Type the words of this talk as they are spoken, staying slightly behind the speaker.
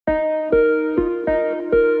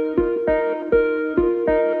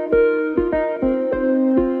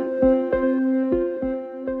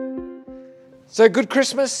So good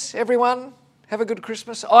Christmas, everyone. Have a good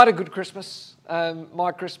Christmas. I had a good Christmas.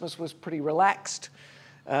 My Christmas was pretty relaxed.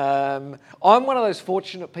 I'm one of those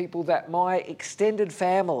fortunate people that my extended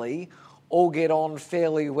family all get on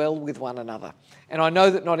fairly well with one another. And I know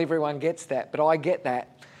that not everyone gets that, but I get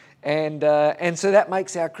that. And so that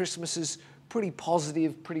makes our Christmases pretty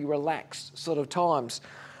positive, pretty relaxed sort of times.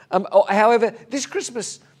 However, this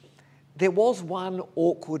Christmas, there was one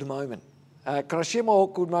awkward moment. Can I share my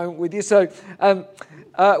awkward moment with you? So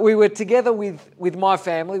we were together with my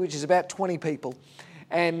family, which is about 20 people,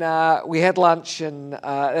 and we had lunch, and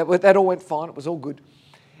that all went fine. It was all good.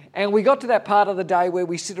 And we got to that part of the day where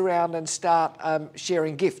we sit around and start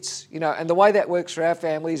sharing gifts, and the way that works for our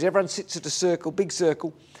family is everyone sits at a circle, big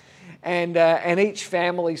circle, and each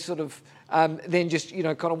family sort of then just,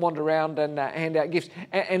 kind of wander around and hand out gifts.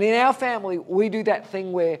 And in our family, we do that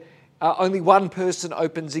thing where only one person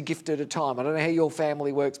opens a gift at a time. I don't know how your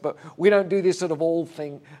family works, but we don't do this sort of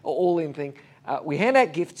all-in thing. We hand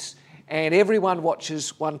out gifts, and everyone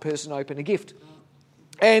watches one person open a gift.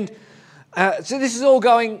 And so this is all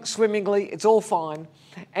going swimmingly. It's all fine.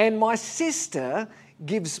 And my sister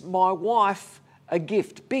gives my wife a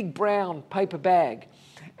gift, big brown paper bag.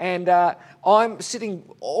 And I'm sitting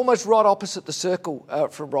almost right opposite the circle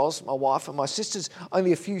from Ros, my wife, and my sister's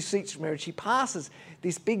only a few seats from her, and she passes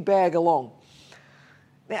this big bag along.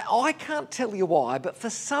 Now, I can't tell you why, but for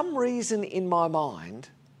some reason in my mind,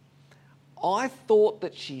 I thought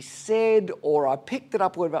that she said, or I picked it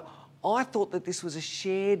up, whatever, I thought that this was a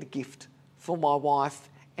shared gift for my wife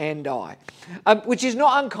and I, which is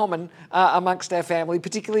not uncommon amongst our family,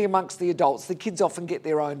 particularly amongst the adults. The kids often get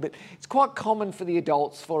their own, but it's quite common for the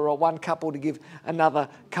adults for one couple to give another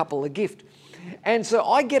couple a gift. And so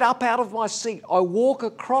I get up out of my seat, I walk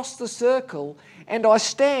across the circle, and I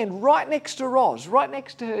stand right next to Ros, right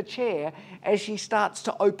next to her chair, as she starts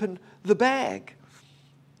to open the bag.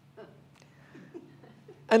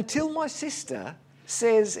 Until my sister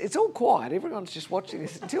says, it's all quiet, everyone's just watching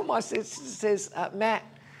this, until my sister says, Matt,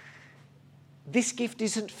 this gift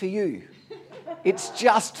isn't for you. It's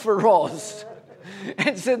just for Ros.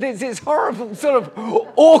 And so there's this horrible sort of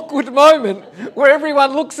awkward moment where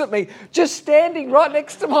everyone looks at me, just standing right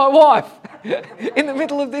next to my wife in the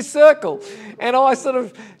middle of this circle. And I sort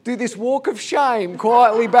of do this walk of shame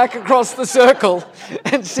quietly back across the circle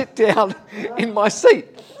and sit down in my seat.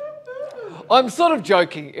 I'm sort of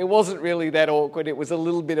joking. It wasn't really that awkward. It was a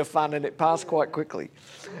little bit of fun and it passed quite quickly.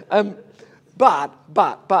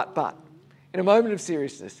 But, in a moment of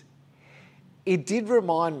seriousness, it did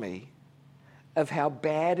remind me of how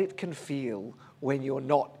bad it can feel when you're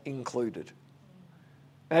not included.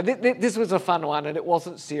 Now, this was a fun one, and it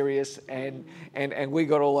wasn't serious, and we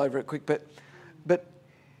got all over it quick, but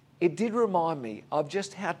it did remind me of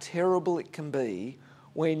just how terrible it can be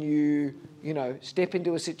when you step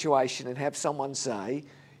into a situation and have someone say,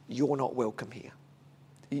 you're not welcome here.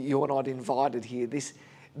 You're not invited here.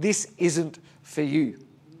 This isn't for you.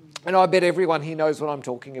 And I bet everyone here knows what I'm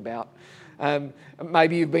talking about.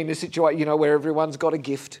 Maybe you've been in a situation, where everyone's got a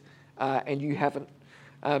gift and you haven't.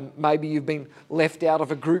 Maybe you've been left out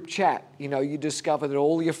of a group chat. You discover that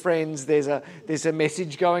all your friends, there's a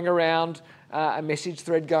message going around, a message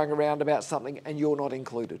thread going around about something, and you're not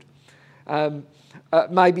included.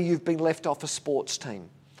 Maybe you've been left off a sports team.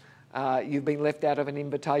 You've been left out of an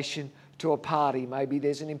invitation to a party. Maybe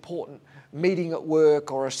there's an important meeting at work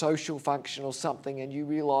or a social function or something, and you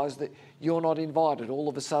realise that you're not invited. All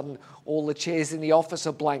of a sudden, all the chairs in the office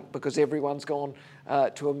are blank because everyone's gone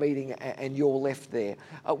to a meeting and you're left there.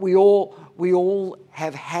 We all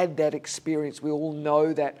have had that experience. We all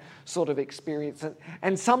know that sort of experience.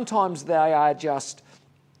 And sometimes they are just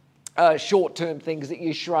short-term things that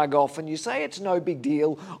you shrug off and you say, it's no big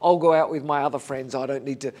deal. I'll go out with my other friends. I don't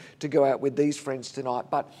need to go out with these friends tonight.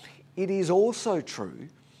 But it is also true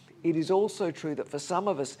that for some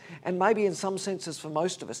of us, and maybe in some senses for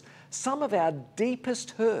most of us, some of our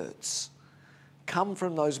deepest hurts come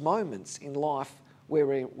from those moments in life where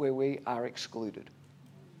we are excluded.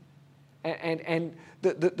 And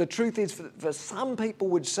the truth is, for some people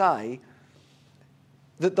would say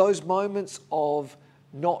that those moments of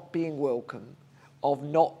not being welcome, of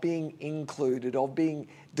not being included, of being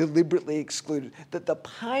deliberately excluded, that the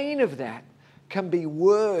pain of that can be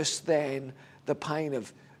worse than the pain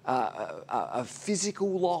of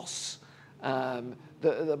physical loss,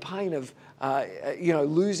 the pain of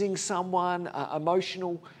losing someone,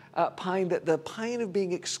 emotional pain. That the pain of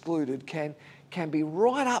being excluded can be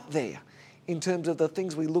right up there in terms of the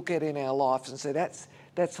things we look at in our lives and say that's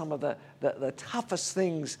some of the toughest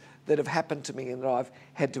things that have happened to me and that I've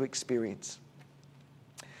had to experience.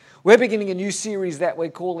 We're beginning a new series that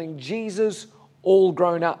we're calling Jesus all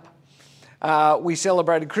grown up. We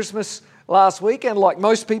celebrated Christmas last week, and like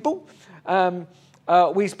most people,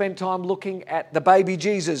 we spent time looking at the baby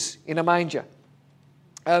Jesus in a manger.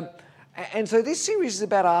 And so this series is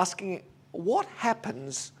about asking, what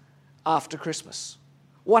happens after Christmas?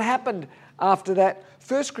 What happened after that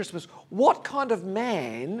first Christmas? What kind of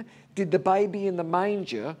man did the baby in the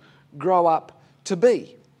manger grow up to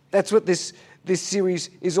be? That's what this series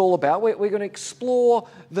is all about. We're going to explore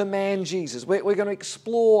the man Jesus. We're going to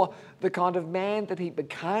explore the kind of man that he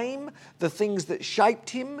became, the things that shaped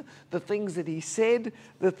him, the things that he said,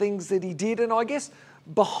 the things that he did. And I guess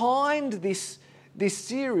behind this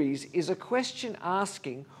series is a question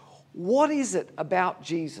asking, what is it about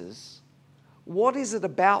Jesus? What is it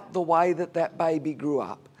about the way that baby grew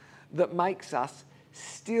up that makes us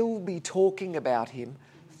still be talking about him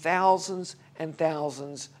thousands and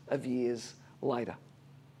thousands of years later?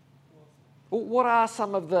 What are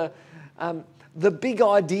some of the big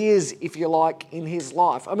ideas, if you like, in his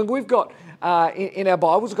life? I mean, we've got, in our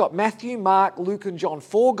Bibles, we've got Matthew, Mark, Luke and John,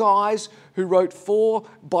 4 guys who wrote 4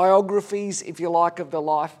 biographies, if you like, of the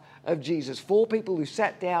life of Jesus. 4 people who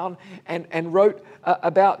sat down and wrote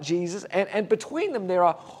about Jesus. And between them, there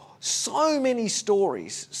are so many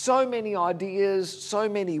stories, so many ideas, so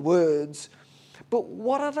many words. But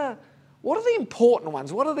what are the important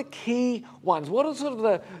ones? What are the key ones? What are sort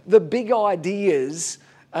of the big ideas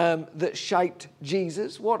that shaped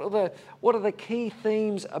Jesus? What are the key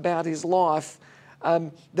themes about his life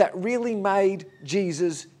that really made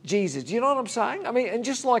Jesus Jesus? Do you know what I'm saying? I mean, and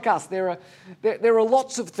just like us, there are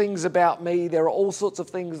lots of things about me. There are all sorts of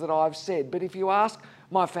things that I've said. But if you ask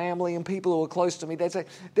my family and people who are close to me, they'd say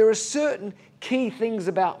there are certain key things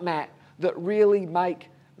about Matt that really make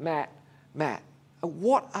Matt Matt.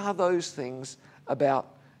 What are those things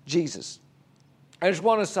about Jesus? I just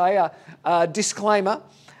want to say a disclaimer.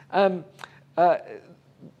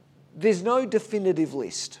 There's no definitive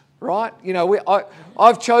list, right? You know,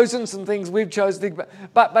 I've chosen some things, we've chosen things,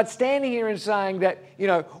 but standing here and saying that, you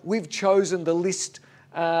know, we've chosen the list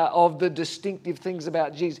of the distinctive things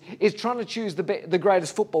about Jesus is trying to choose the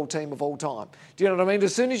greatest football team of all time. Do you know what I mean?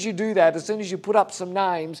 As soon as you do that, as soon as you put up some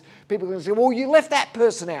names, people are going to say, well, you left that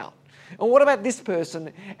person out. And what about this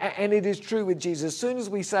person? And it is true with Jesus. As soon as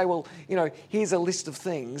we say, well, you know, here's a list of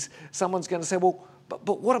things, someone's going to say, well,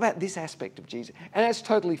 but what about this aspect of Jesus? And that's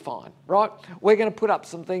totally fine, right? We're going to put up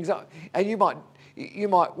some things, and you might,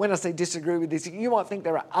 when I say disagree with this, you might think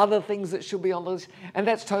there are other things that should be on the list, and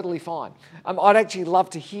that's totally fine. I'd actually love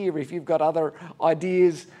to hear if you've got other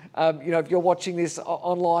ideas. You know, if you're watching this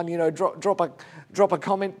online, you know, drop a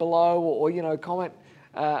comment below, or you know, comment,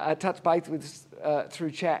 touch base with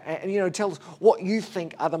through chat, and you know, tell us what you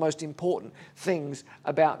think are the most important things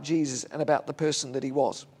about Jesus and about the person that he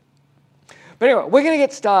was. But anyway, we're going to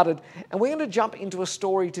get started, and we're going to jump into a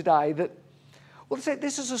story today that, well,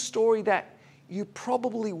 this is a story that you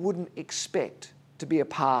probably wouldn't expect to be a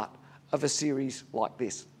part of a series like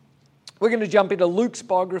this. We're going to jump into Luke's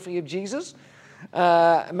biography of Jesus.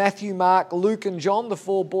 Matthew, Mark, Luke and John, the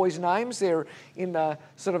 4 boys' names. They're in the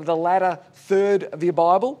sort of the latter third of your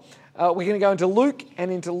Bible. We're going to go into Luke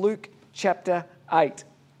and into Luke chapter 8.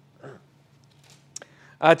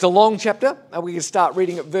 It's a long chapter. We can start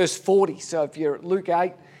reading at verse 40. So if you're at Luke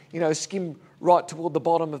 8, you know, skim right toward the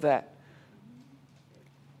bottom of that.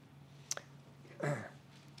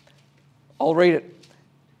 I'll read it.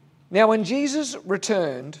 Now when Jesus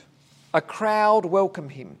returned, a crowd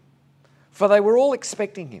welcomed him, for they were all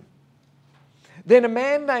expecting him. Then a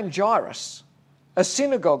man named Jairus, a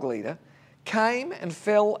synagogue leader, came and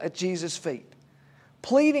fell at Jesus' feet,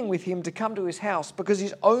 pleading with him to come to his house because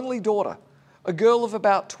his only daughter, a girl of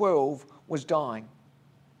about 12, was dying.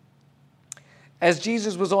 As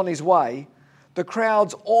Jesus was on his way, the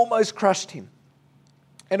crowds almost crushed him.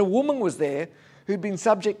 And a woman was there who'd been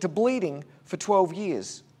subject to bleeding for 12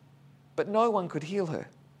 years, but no one could heal her.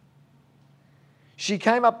 She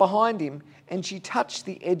came up behind him and she touched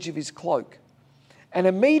the edge of his cloak, and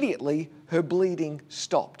immediately her bleeding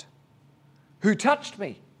stopped. "Who touched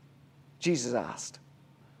me?" Jesus asked.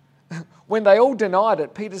 When they all denied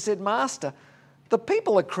it, Peter said, "Master, the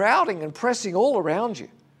people are crowding and pressing all around you."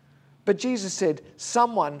 But Jesus said,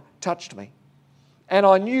 "Someone touched me, and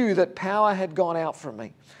I knew that power had gone out from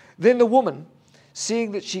me." Then the woman,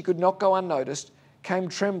 seeing that she could not go unnoticed, came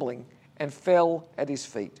trembling and fell at his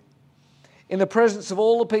feet. In the presence of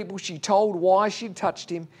all the people, she told why she'd touched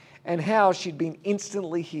him and how she'd been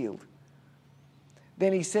instantly healed.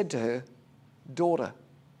 Then he said to her, "Daughter,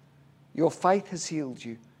 your faith has healed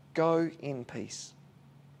you. Go in peace."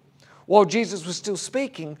 While Jesus was still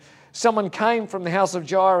speaking, someone came from the house of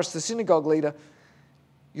Jairus, the synagogue leader.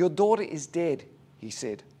 "Your daughter is dead," he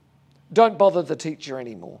said. "Don't bother the teacher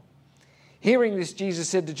anymore." Hearing this, Jesus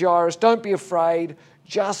said to Jairus, "Don't be afraid,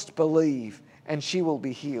 just believe, and she will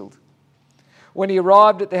be healed." When he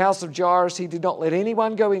arrived at the house of Jairus, he did not let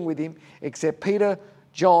anyone go in with him except Peter,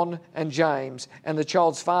 John, and James, and the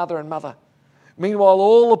child's father and mother. Meanwhile,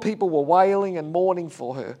 all the people were wailing and mourning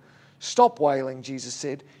for her. "Stop wailing," Jesus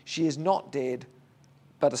said. "She is not dead,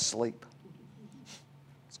 but asleep."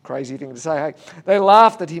 It's a crazy thing to say, hey? They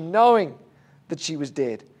laughed at him, knowing that she was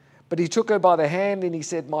dead. But he took her by the hand and he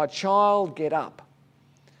said, "My child, get up."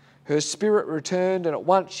 Her spirit returned, and at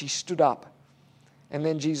once she stood up. And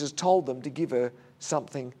then Jesus told them to give her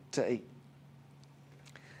something to eat.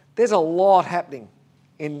 There's a lot happening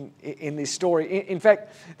in this story. In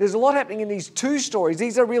fact, there's a lot happening in these two stories.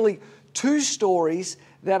 These are really two stories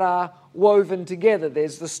that are woven together.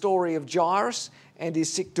 There's the story of Jairus and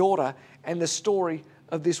his sick daughter, and the story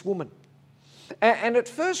of this woman. And at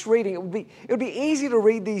first reading, it would be easy to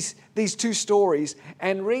read these two stories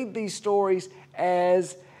and read these stories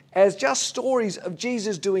as just stories of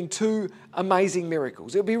Jesus doing two amazing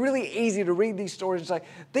miracles. It would be really easy to read these stories and say,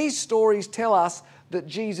 these stories tell us that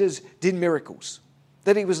Jesus did miracles,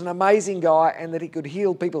 that he was an amazing guy and that he could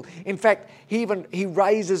heal people. In fact, he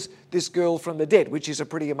raises this girl from the dead, which is a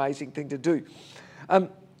pretty amazing thing to do.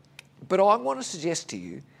 But I want to suggest to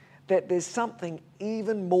you that there's something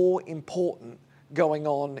even more important going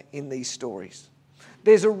on in these stories.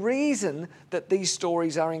 There's a reason that these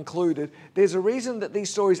stories are included. There's a reason that these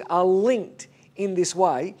stories are linked in this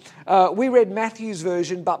way. We read Matthew's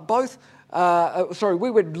version, but we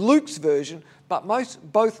read Luke's version, but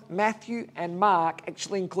both Matthew and Mark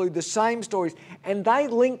actually include the same stories, and they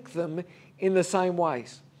link them in the same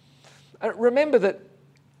ways. Remember that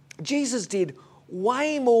Jesus did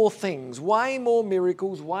way more things, way more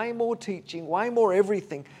miracles, way more teaching, way more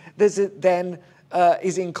everything than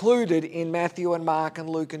is included in Matthew and Mark and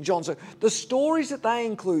Luke and John. So the stories that they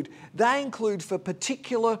include for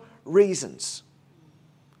particular reasons,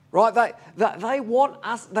 right? They want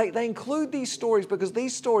us. They include these stories because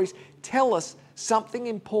these stories tell us something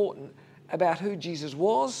important about who Jesus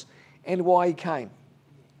was and why he came.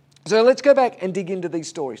 So let's go back and dig into these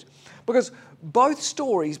stories, because both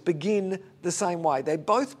stories begin the same way. They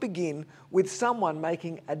both begin with someone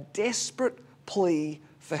making a desperate plea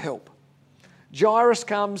for help. Jairus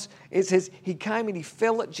comes, it says, he came and he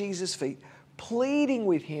fell at Jesus' feet, pleading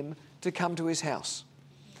with him to come to his house.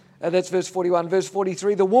 That's verse 41. Verse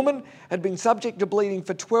 43, the woman had been subject to bleeding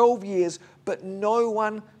for 12 years, but no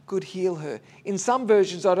one could heal her. In some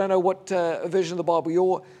versions, I don't know what version of the Bible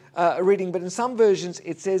you're reading, but in some versions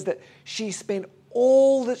it says that she spent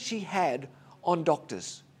all that she had on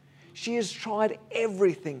doctors. She has tried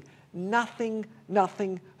everything. Nothing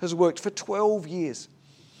has worked for 12 years.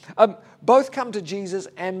 Both come to Jesus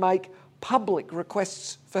and make public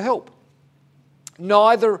requests for help.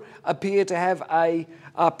 Neither appear to have a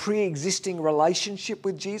pre-existing relationship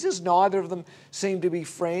with Jesus. Neither of them seem to be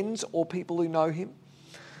friends or people who know him.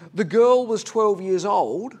 The girl was 12 years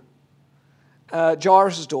old.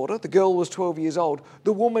 Jairus' daughter, the girl was 12 years old.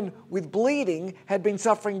 The woman with bleeding had been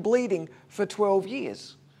suffering bleeding for 12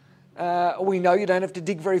 years. We know you don't have to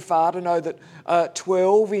dig very far to know that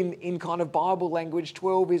 12 in kind of Bible language,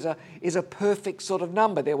 12 is a perfect sort of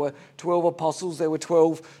number. There were 12 apostles, there were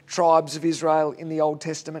 12 tribes of Israel in the Old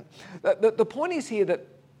Testament. The point is here that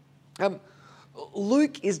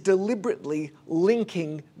Luke is deliberately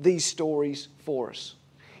linking these stories for us.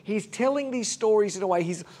 He's telling these stories in a way,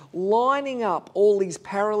 he's lining up all these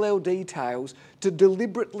parallel details to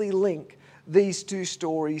deliberately link these two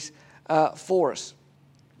stories for us.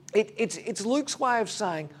 It's Luke's way of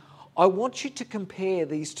saying, I want you to compare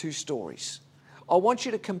these two stories. I want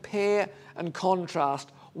you to compare and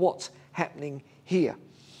contrast what's happening here.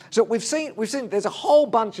 So we've seen there's a whole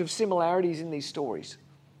bunch of similarities in these stories.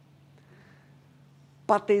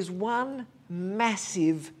 But there's one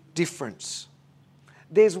massive difference.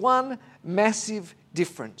 There's one massive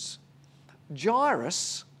difference.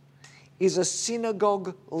 Jairus is a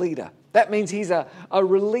synagogue leader. That means he's a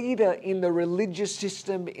leader in the religious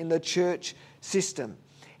system, in the church system.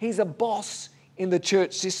 He's a boss in the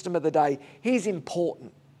church system of the day. He's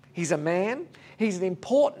important. He's a man. He's an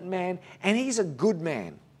important man, and he's a good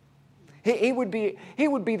man. He would be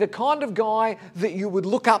the kind of guy that you would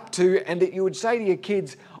look up to and that you would say to your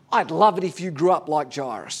kids, I'd love it if you grew up like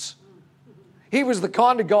Jairus. He was the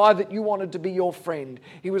kind of guy that you wanted to be your friend.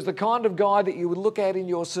 He was the kind of guy that you would look at in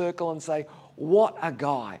your circle and say, what a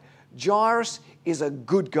guy. Jairus is a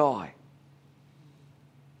good guy.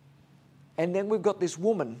 And then we've got this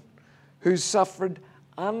woman who's suffered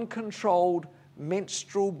uncontrolled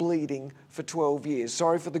menstrual bleeding for 12 years.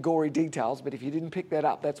 Sorry for the gory details, but if you didn't pick that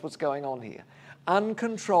up, that's what's going on here.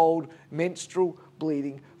 Uncontrolled menstrual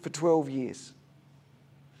bleeding for 12 years.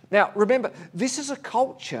 Now, remember, this is a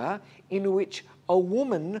culture in which a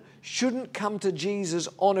woman shouldn't come to Jesus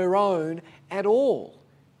on her own at all.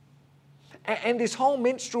 And this whole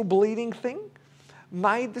menstrual bleeding thing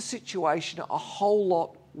made the situation a whole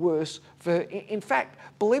lot worse for her. In fact,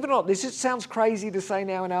 believe it or not, this sounds crazy to say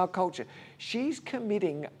now in our culture, she's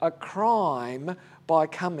committing a crime by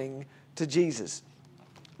coming to Jesus.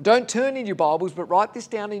 Don't turn in your Bibles, but write this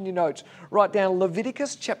down in your notes. Write down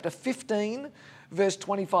Leviticus chapter 15, verse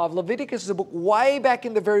 25. Leviticus is a book way back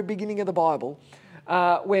in the very beginning of the Bible,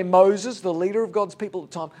 where Moses, the leader of God's people at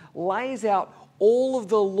the time, lays out all of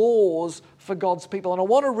the laws for God's people. And I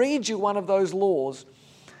want to read you one of those laws.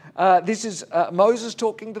 This is Moses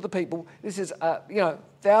talking to the people. This is,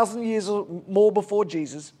 1,000 years or more before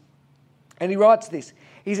Jesus. And he writes this.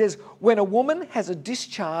 He says, when a woman has a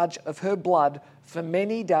discharge of her blood for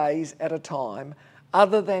many days at a time,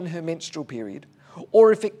 other than her menstrual period,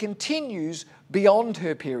 or if it continues beyond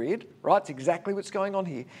her period, right, it's exactly what's going on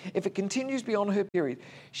here. If it continues beyond her period,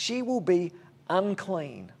 she will be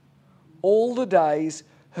unclean all the days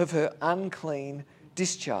of her unclean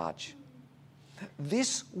discharge.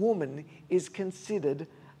 This woman is considered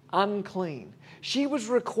unclean. She was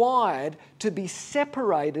required to be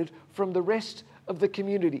separated from the rest of the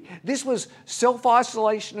community. This was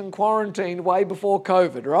self-isolation and quarantine way before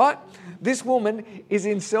COVID, right? This woman is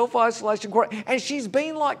in self-isolation and she's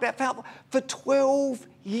been like that for 12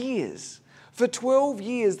 years. For 12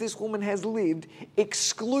 years, this woman has lived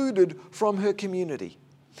excluded from her community.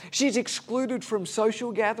 She's excluded from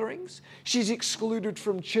social gatherings. She's excluded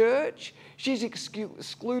from church. She's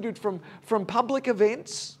excluded from public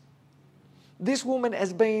events. This woman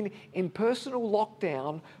has been in personal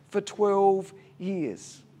lockdown for 12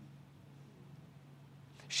 years.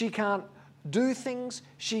 She can't do things,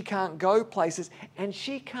 she can't go places, and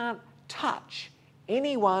she can't touch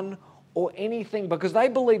anyone or anything because they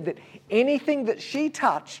believe that anything that she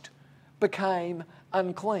touched became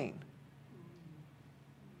unclean.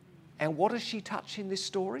 And what does she touch in this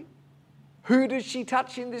story? Who does she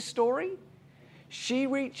touch in this story? She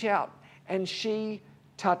reaches out and she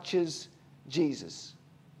touches Jesus.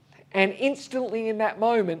 And instantly in that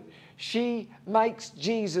moment, she makes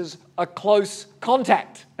Jesus a close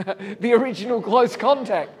contact, the original close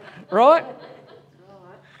contact, right?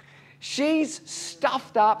 She's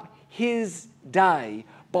stuffed up his day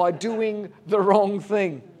by doing the wrong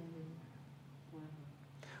thing.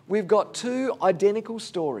 We've got two identical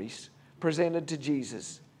stories presented to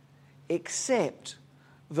Jesus, except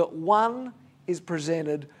that one is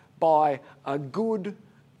presented by a good,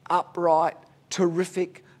 upright,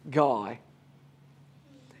 terrific guy,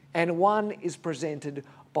 and one is presented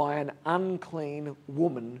by an unclean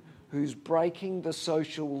woman who's breaking the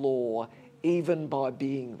social law even by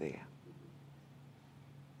being there.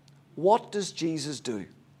 What does Jesus do?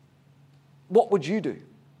 What would you do?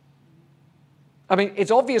 I mean,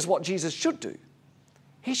 it's obvious what Jesus should do.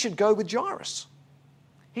 He should go with Jairus.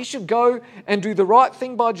 He should go and do the right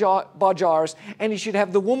thing by Jairus, and he should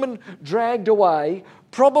have the woman dragged away,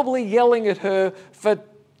 probably yelling at her for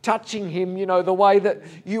touching him, the way that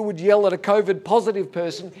you would yell at a COVID positive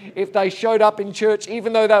person if they showed up in church,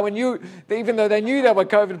 even though they knew they were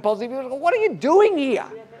COVID positive. What are you doing here?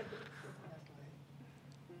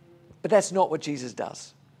 But that's not what Jesus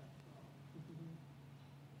does.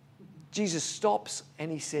 Jesus stops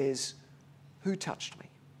and he says, "Who touched me?"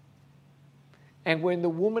 And when the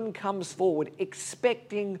woman comes forward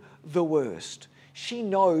expecting the worst, she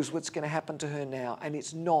knows what's going to happen to her now, and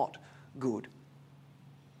it's not good.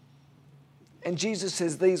 And Jesus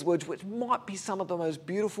says these words, which might be some of the most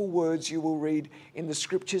beautiful words you will read in the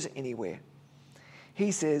scriptures anywhere.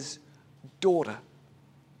 He says, "Daughter,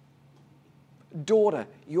 daughter,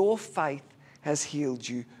 your faith has healed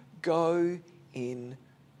you. Go in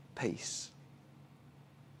peace."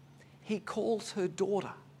 He calls her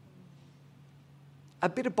daughter. A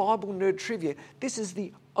bit of Bible nerd trivia. This is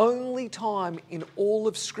the only time in all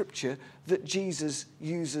of Scripture that Jesus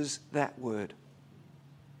uses that word.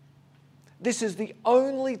 This is the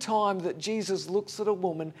only time that Jesus looks at a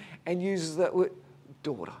woman and uses that word,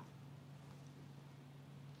 daughter.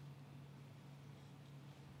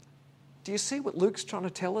 Do you see what Luke's trying to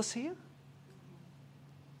tell us here?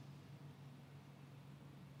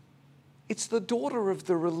 It's the daughter of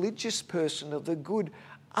the religious person, of the good,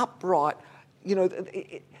 upright,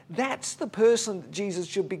 that's the person that Jesus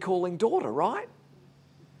should be calling daughter, right?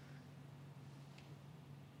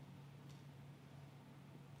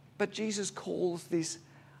 But Jesus calls this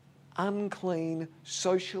unclean,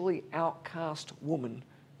 socially outcast woman,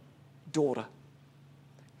 daughter.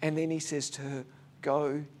 And then he says to her,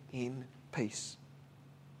 go in peace.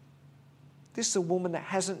 This is a woman that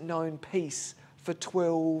hasn't known peace for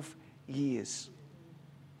 12 years.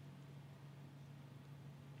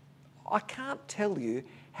 I can't tell you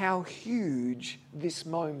how huge this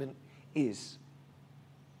moment is.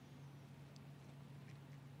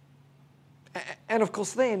 And of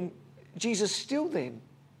course then, Jesus still then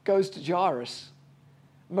goes to Jairus,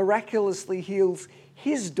 miraculously heals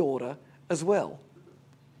his daughter as well.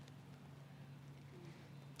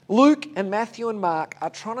 Luke and Matthew and Mark are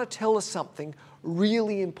trying to tell us something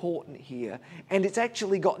really important here, and it's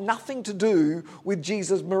actually got nothing to do with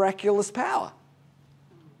Jesus' miraculous power.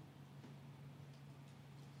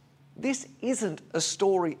 This isn't a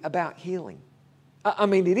story about healing. I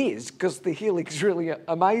mean, it is, because the healing is really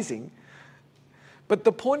amazing. But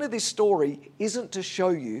the point of this story isn't to show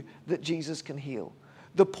you that Jesus can heal.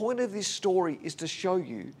 The point of this story is to show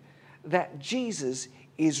you that Jesus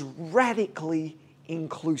is radically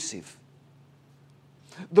inclusive.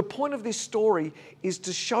 The point of this story is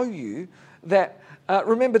to show you that,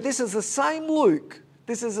 remember, this is the same Luke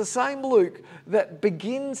that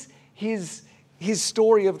begins his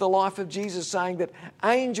story of the life of Jesus, saying that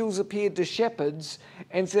angels appeared to shepherds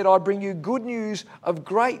and said, I bring you good news of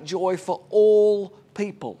great joy for all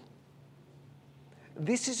people.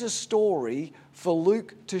 This is a story for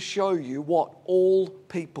Luke to show you what all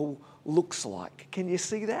people looks like. Can you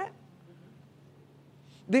see that?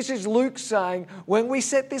 This is Luke saying, when we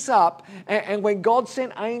set this up, and when God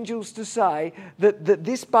sent angels to say that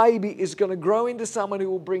this baby is going to grow into someone who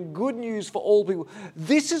will bring good news for all people,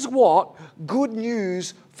 this is what good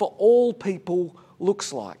news for all people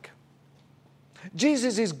looks like.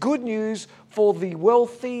 Jesus is good news for the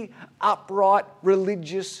wealthy, upright,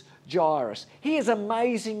 religious Jairus. He is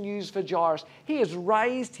amazing news for Jairus. He has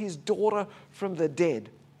raised his daughter from the dead.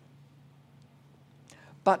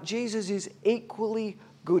 But Jesus is equally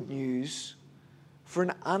good news for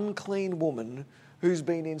an unclean woman who's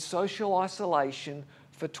been in social isolation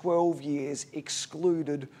for 12 years,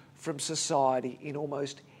 excluded from society in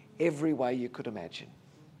almost every way you could imagine.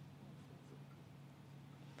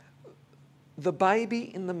 The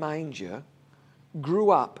baby in the manger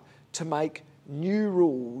grew up to make new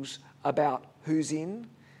rules about who's in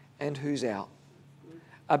and who's out,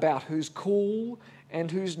 about who's cool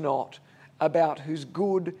and who's not, about who's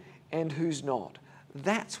good and who's not.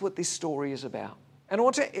 That's what this story is about. And I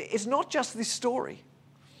want to, it's not just this story.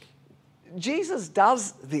 Jesus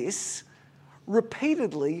does this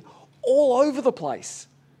repeatedly all over the place.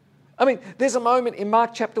 I mean, there's a moment in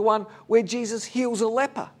Mark chapter 1 where Jesus heals a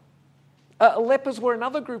leper. Lepers were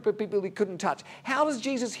another group of people he couldn't touch. How does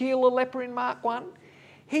Jesus heal a leper in Mark 1?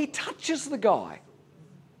 He touches the guy.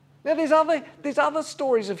 Now, there's other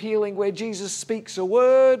stories of healing where Jesus speaks a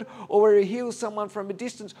word or where he heals someone from a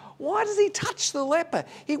distance. Why does he touch the leper?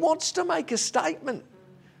 He wants to make a statement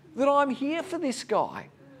that I'm here for this guy,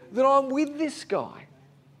 that I'm with this guy.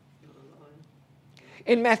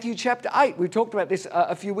 In Matthew chapter 8, we talked about this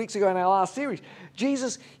a few weeks ago in our last series,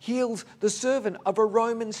 Jesus heals the servant of a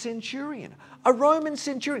Roman centurion. A Roman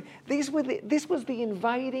centurion. This was the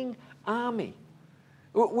invading army.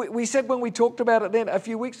 We said when we talked about it then a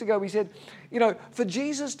few weeks ago, we said, for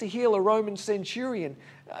Jesus to heal a Roman centurion,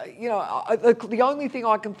 the only thing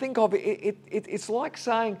I can think of, it's like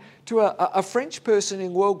saying to a French person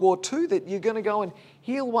in World War II that you're going to go and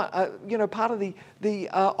heal one, part of the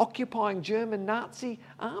occupying German Nazi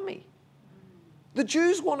army. The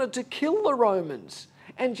Jews wanted to kill the Romans,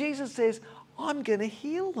 and Jesus says, I'm going to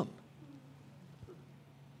heal them.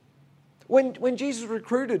 When Jesus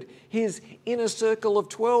recruited his inner circle of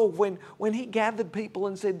 12, when he gathered people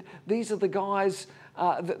and said, these are the guys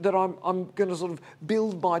that I'm going to sort of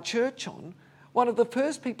build my church on, one of the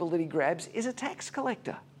first people that he grabs is a tax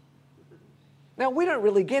collector. Now, we don't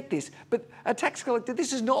really get this, but a tax collector,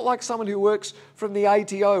 this is not like someone who works from the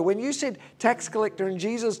ATO. When you said tax collector in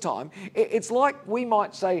Jesus' time, it's like we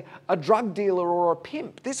might say a drug dealer or a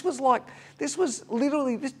pimp. These were the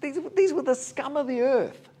scum of the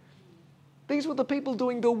earth. These were the people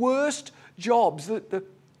doing the worst jobs,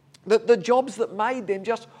 the jobs that made them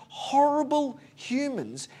just horrible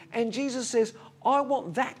humans. And Jesus says, I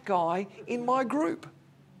want that guy in my group.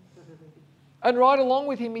 And right along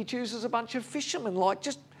with him, he chooses a bunch of fishermen, like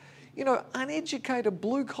just, uneducated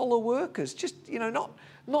blue-collar workers, just,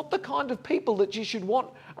 not the kind of people that you should want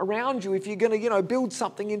around you if you're going to, build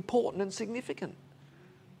something important and significant.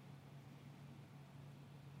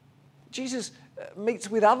 Jesus meets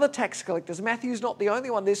with other tax collectors. Matthew's not the only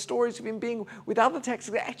one. There's stories of him being with other tax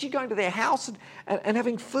collectors, actually going to their house and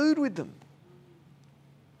having food with them.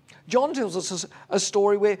 John tells us a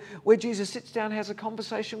story where Jesus sits down and has a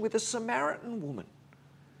conversation with a Samaritan woman.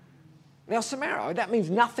 Now, Samaria, that means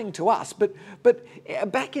nothing to us, but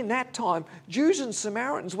back in that time, Jews and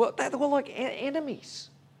Samaritans were like enemies.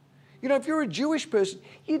 You know, if you're a Jewish person,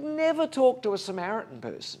 you'd never talk to a Samaritan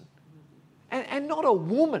person. And not a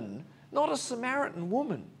woman, not a Samaritan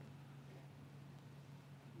woman.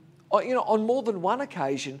 You know, on more than one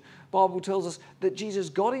occasion, the Bible tells us that Jesus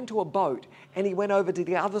got into a boat and he went over to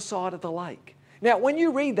the other side of the lake. Now, when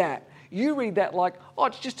you read that like, oh,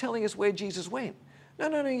 it's just telling us where Jesus went. No.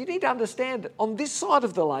 You need to understand that on this side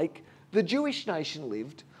of the lake, the Jewish nation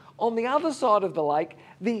lived. On the other side of the lake,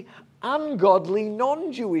 the ungodly,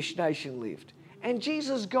 non-Jewish nation lived. And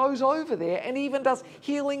Jesus goes over there and even does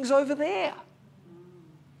healings over there.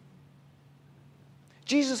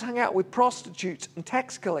 Jesus hung out with prostitutes and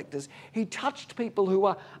tax collectors. He touched people who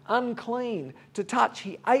were unclean to touch.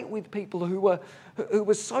 He ate with people who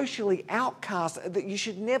were socially outcast that you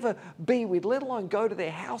should never be with, let alone go to their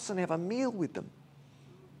house and have a meal with them.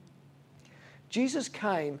 Jesus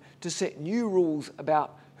came to set new rules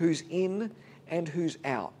about who's in and who's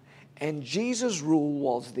out. And Jesus' rule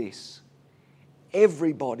was this: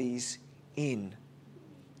 everybody's in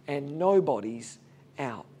and nobody's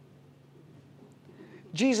out.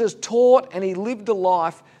 Jesus taught and he lived a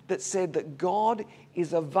life that said that God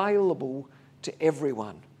is available to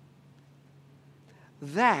everyone.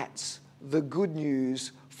 That's the good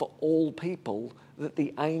news for all people that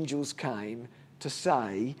the angels came to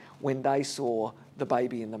say when they saw the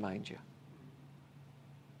baby in the manger.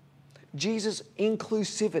 Jesus'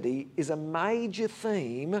 inclusivity is a major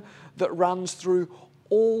theme that runs through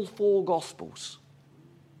all four Gospels.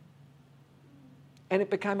 And it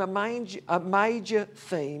became a major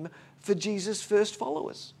theme for Jesus' first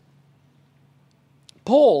followers.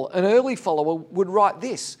 Paul, an early follower, would write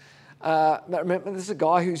this. Remember, this is a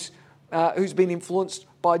guy who's been influenced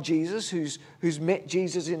by Jesus, who's met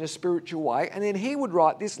Jesus in a spiritual way. And then he would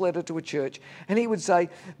write this letter to a church, and he would say,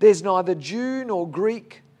 "There's neither Jew nor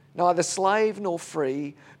Greek, neither slave nor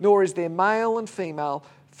free, nor is there male and female,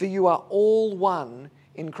 for you are all one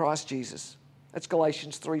in Christ Jesus." That's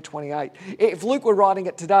Galatians 3:28. If Luke were writing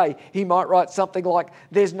it today, he might write something like,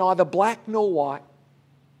 "There's neither black nor white,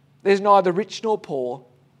 there's neither rich nor poor,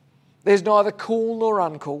 there's neither cool nor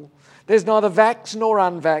uncool, there's neither vaxxed nor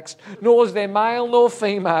unvaxxed, nor is there male nor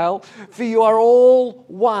female, for you are all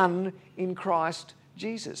one in Christ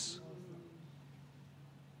Jesus."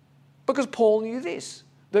 Because Paul knew this,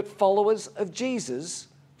 that followers of Jesus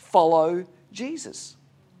follow Jesus.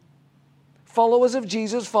 Followers of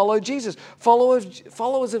Jesus follow Jesus.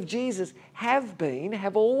 Followers of Jesus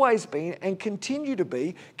have always been, and continue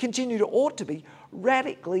to ought to be,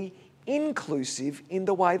 radically inclusive in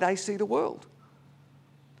the way they see the world.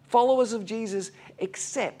 Followers of Jesus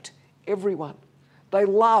accept everyone. They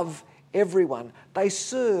love everyone. They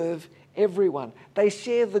serve everyone. They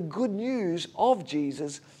share the good news of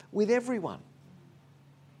Jesus with everyone.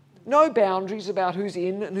 No boundaries about who's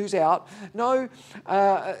in and who's out. No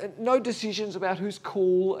decisions about who's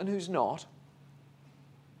cool and who's not.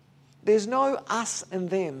 There's no us and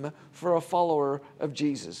them for a follower of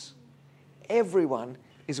Jesus. Everyone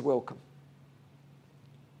is welcome.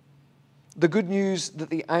 The good news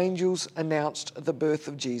that the angels announced at the birth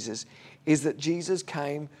of Jesus is that Jesus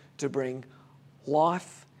came to bring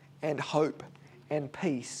life and hope and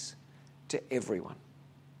peace to everyone.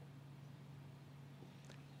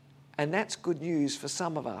 And that's good news for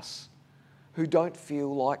some of us who don't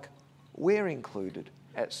feel like we're included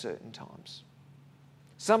at certain times.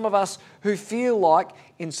 Some of us who feel like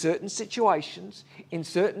in certain situations, in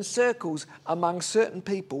certain circles, among certain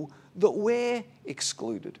people, that we're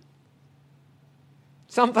excluded.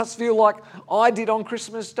 Some of us feel like I did on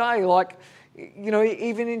Christmas Day, like, you know,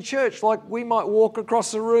 even in church, like we might walk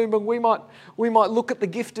across the room and we might look at the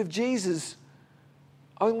gift of Jesus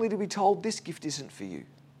only to be told this gift isn't for you.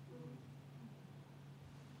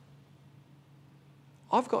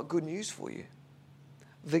 I've got good news for you.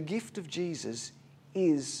 The gift of Jesus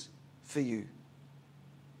is for you.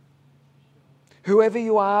 Whoever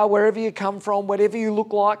you are, wherever you come from, whatever you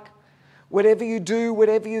look like, whatever you do,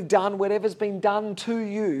 whatever you've done, whatever's been done to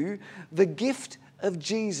you, the gift of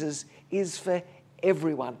Jesus is for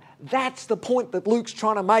everyone. That's the point that Luke's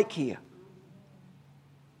trying to make here.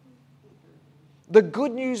 The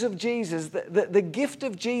good news of Jesus, the gift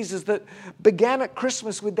of Jesus that began at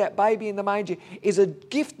Christmas with that baby in the manger, is a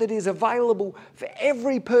gift that is available for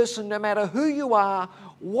every person, no matter who you are,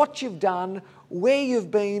 what you've done, where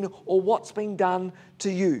you've been, or what's been done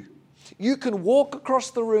to you. You can walk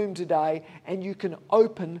across the room today and you can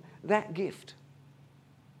open that gift.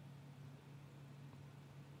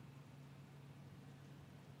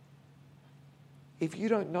 If you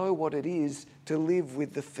don't know what it is to live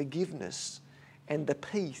with the forgiveness and the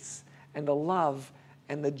peace and the love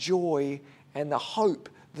and the joy and the hope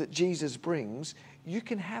that Jesus brings, you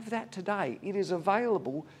can have that today. It is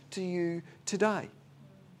available to you today.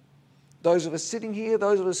 Those of us sitting here,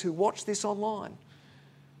 those of us who watch this online,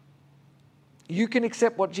 you can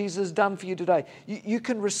accept what Jesus has done for you today. You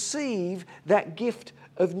can receive that gift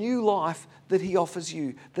of new life that he offers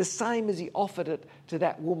you, the same as he offered it to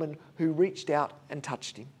that woman who reached out and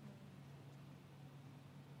touched him.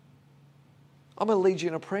 I'm going to lead you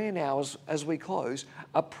in a prayer now as we close,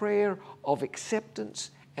 a prayer of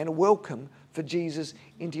acceptance and welcome for Jesus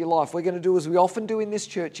into your life. We're going to do as we often do in this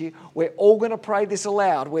church here. We're all going to pray this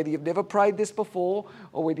aloud, whether you've never prayed this before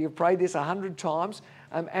or whether you've prayed this 100 times.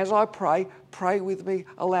 As I pray with me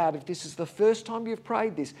aloud. If this is the first time you've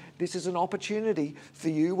prayed this, this is an opportunity for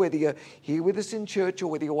you, whether you're here with us in church or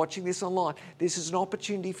whether you're watching this online, this is an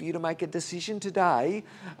opportunity for you to make a decision today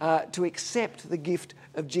to accept the gift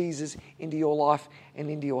of Jesus into your life and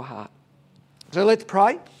into your heart. So let's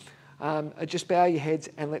pray. Just bow your heads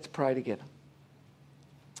and let's pray together.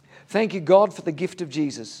 Thank you, God, for the gift of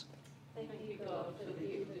Jesus. Thank you, God, for the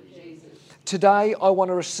gift of Jesus. Today I want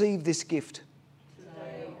to receive this gift.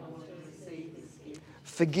 Today I want to receive this gift.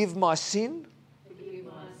 Forgive my sin Forgive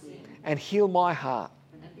my sin and heal my heart.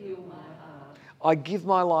 and heal my heart. I give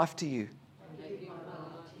my life to you. I give my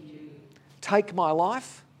life to you. Take my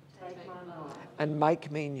life Take my life and make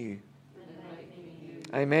me new. and make me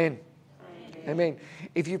new. Amen. Amen. Amen.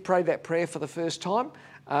 If you prayed that prayer for the first time,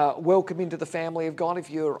 welcome into the family of God. If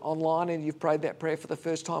you're online and you've prayed that prayer for the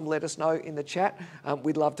first time, let us know in the chat.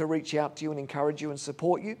 We'd love to reach out to you and encourage you and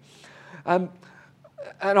support you. And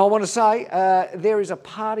I want to say there is a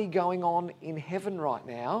party going on in heaven right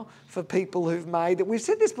now for people who've made, we've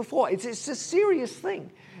said this before, it's a serious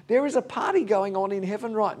thing. There is a party going on in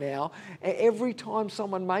heaven right now. Every time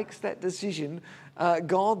someone makes that decision,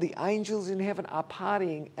 God, the angels in heaven are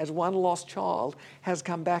partying as one lost child has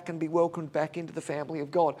come back and be welcomed back into the family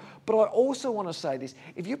of God. But I also want to say this.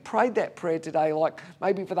 If you prayed that prayer today, like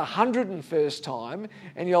maybe for the 101st time,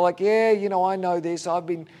 and you're like, yeah, you know, I know this. I've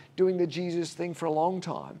been doing the Jesus thing for a long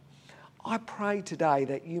time. I pray today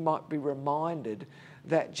that you might be reminded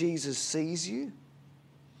that Jesus sees you,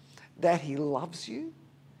 that he loves you,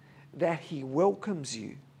 that he welcomes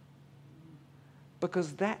you,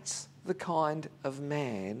 because that's the kind of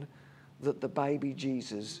man that the baby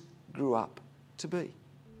Jesus grew up to be.